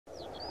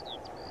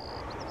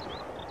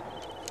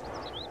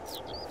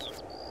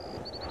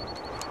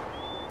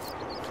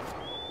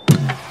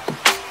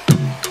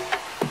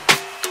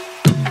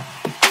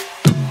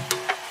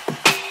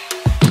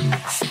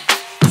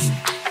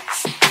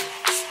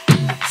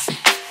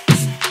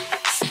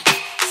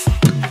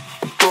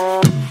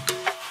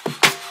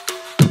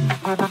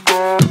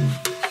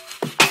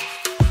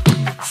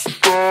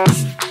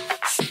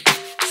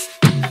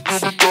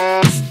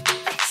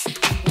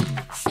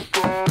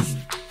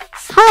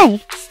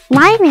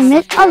My name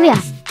is Avya.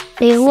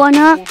 Do you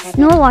wanna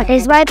know what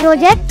is my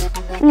project?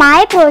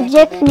 My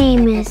project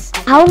name is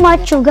How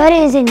much sugar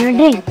is in a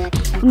drink?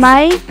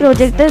 My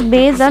project is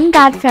based on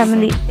cat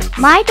family.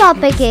 My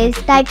topic is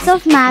types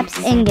of maps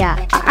India.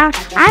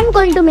 I'm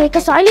going to make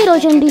a soil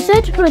erosion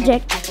research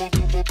project.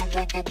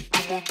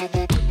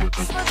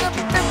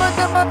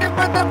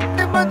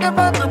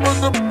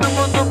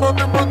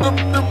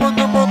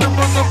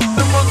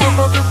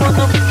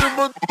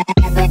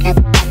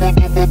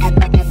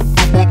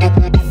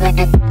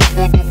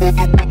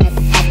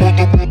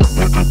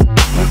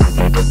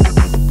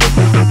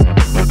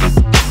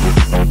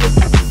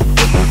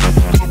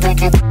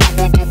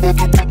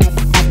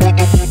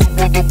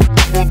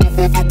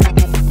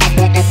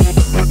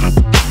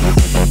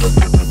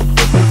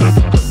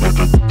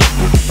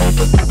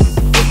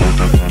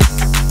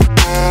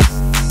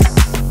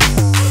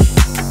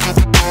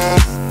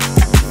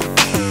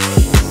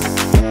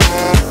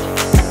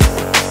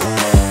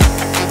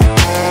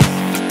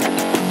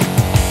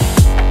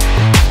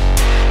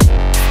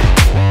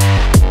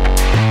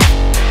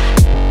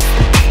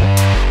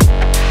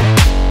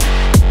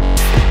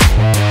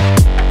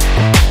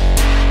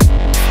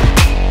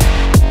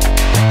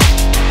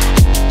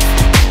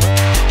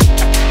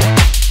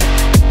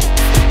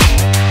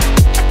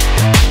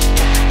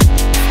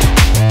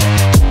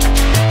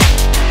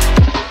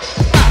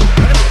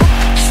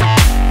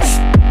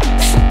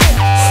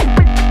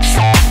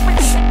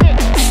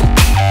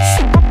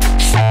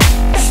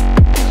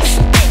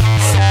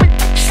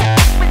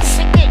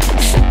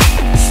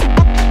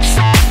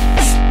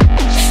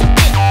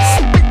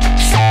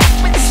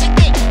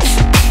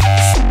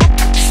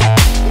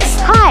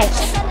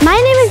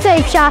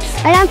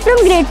 And I'm from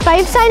grade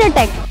 5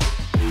 SciKnowTech.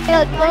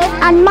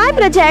 And my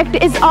project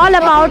is all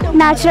about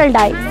natural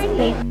dyes.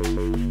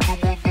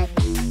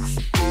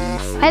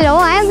 Hello,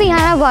 I am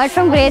Vihana Bhatt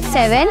from grade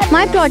 7.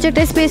 My project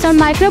is based on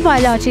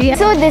microbiology.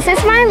 So this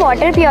is my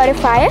water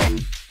purifier.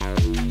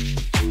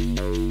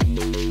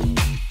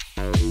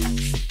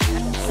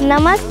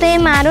 નમસ્તે,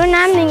 મારું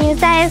નામ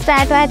Nimisha S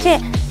Rathwa છે.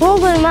 હું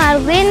ગુલમાં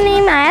અરવિંદની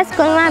માયા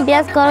સ્કૂલમાં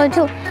અભ્યાસ કરું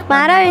છું.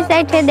 મારો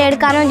વિષય છે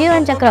દેડકાનું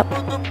જીવનચક્ર.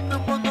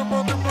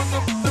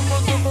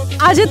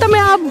 આજે તમે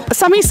આ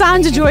સમી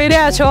સાંજ જોઈ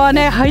રહ્યા છો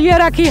અને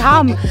હૈયરાખી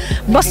હામ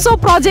 200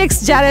 પ્રોજેક્ટ્સ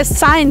જ્યારે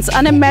સાયન્સ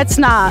અને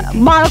મેથ્સના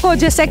બાળકો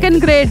જે સેકન્ડ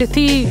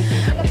ગ્રેડથી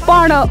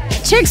પણ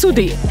છેક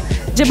સુધી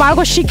જે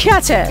બાળકો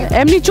શીખ્યા છે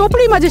એમની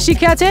ચોપડીમાં જે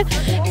શીખ્યા છે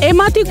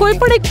એમાંથી કોઈ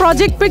પણ એક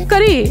પ્રોજેક્ટ પિક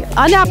કરી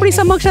અને આપણી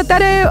સમક્ષ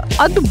અત્યારે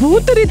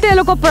અદ્ભુત રીતે એ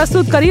લોકો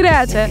પ્રસ્તુત કરી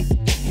રહ્યા છે.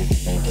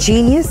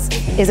 Genius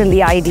is in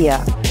the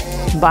idea,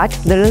 but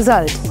the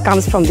result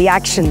comes from the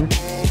action.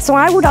 So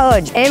I would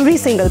urge every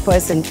single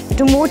person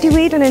to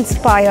motivate and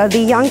inspire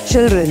the young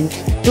children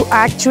to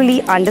actually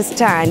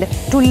understand,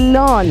 to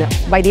learn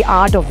by the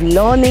art of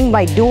learning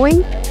by doing,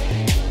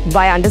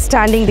 by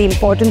understanding the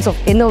importance of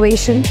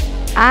innovation,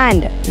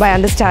 and by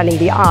understanding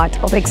the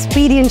art of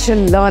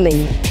experiential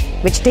learning,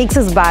 which takes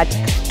us back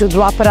to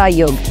Dwapara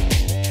Yuga.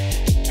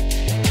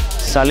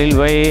 Salil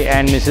Bhai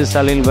and Mrs.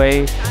 Salil Bhai,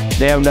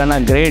 they have done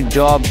a great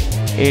job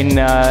in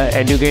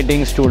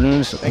educating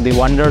students the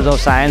wonders of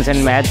science and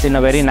maths in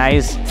a very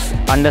nice,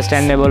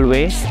 understandable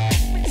way.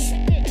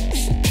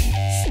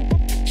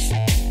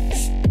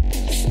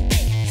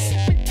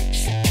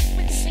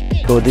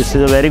 So this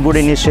is a very good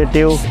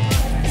initiative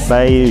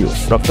by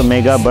Dr.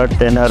 Megha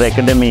Bhatt and her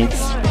academy.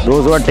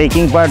 Those who are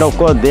taking part, of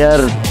course, they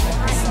are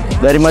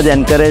very much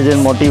encouraged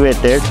and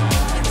motivated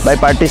by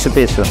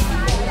participation.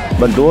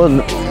 But those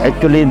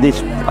actually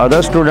these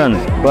other students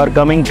who are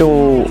coming to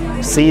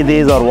see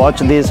these or watch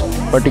these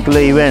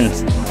particular events,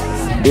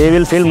 they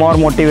will feel more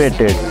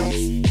motivated.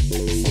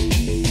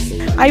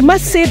 I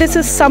must say this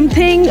is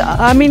something,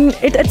 I mean,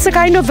 it's a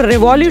kind of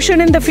revolution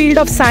in the field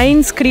of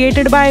science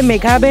created by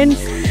Meghaben,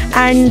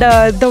 and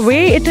the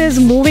way it is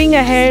moving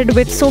ahead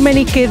with so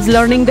many kids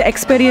learning the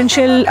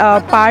experiential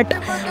part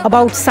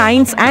about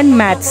science and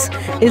maths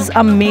is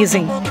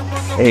amazing.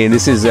 Hey,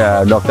 this is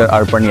Dr.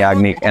 Arpan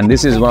Yagnik, and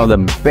this is one of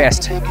the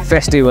best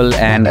festival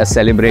and a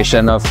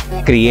celebration of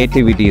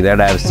creativity that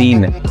I've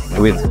seen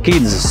with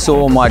kids so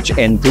much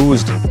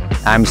enthused.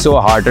 I'm so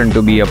heartened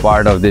to be a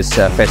part of this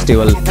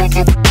festival.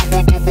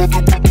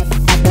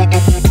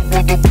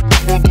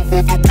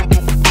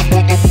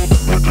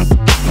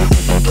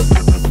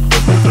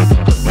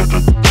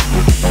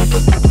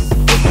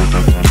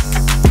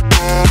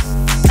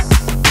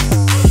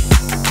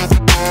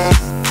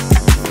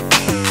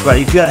 But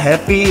if you are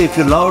happy, if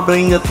you love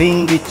doing a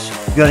thing which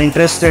you are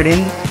interested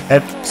in,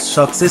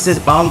 success is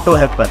bound to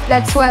happen.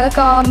 Let's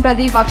welcome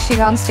Pradeep Bakshi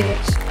on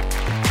stage.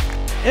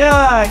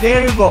 Yeah,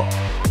 there you go.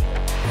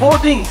 4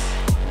 things.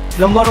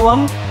 Number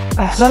 1,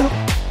 passion.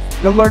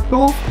 Number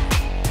 2,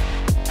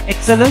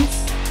 excellence.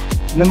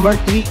 Number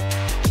 3,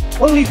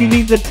 only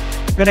believe that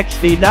correct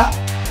data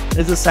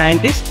as a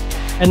scientist.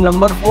 And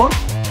number 4,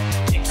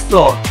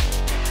 explore.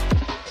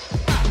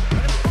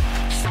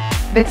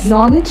 With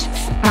knowledge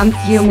comes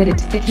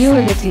humility. With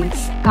humility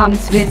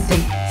comes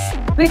wisdom.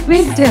 With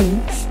wisdom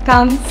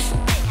comes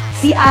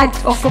the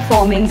act of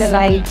performing the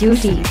right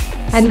duties.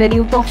 And when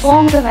you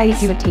perform the right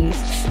duties,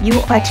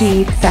 you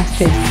achieve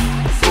success.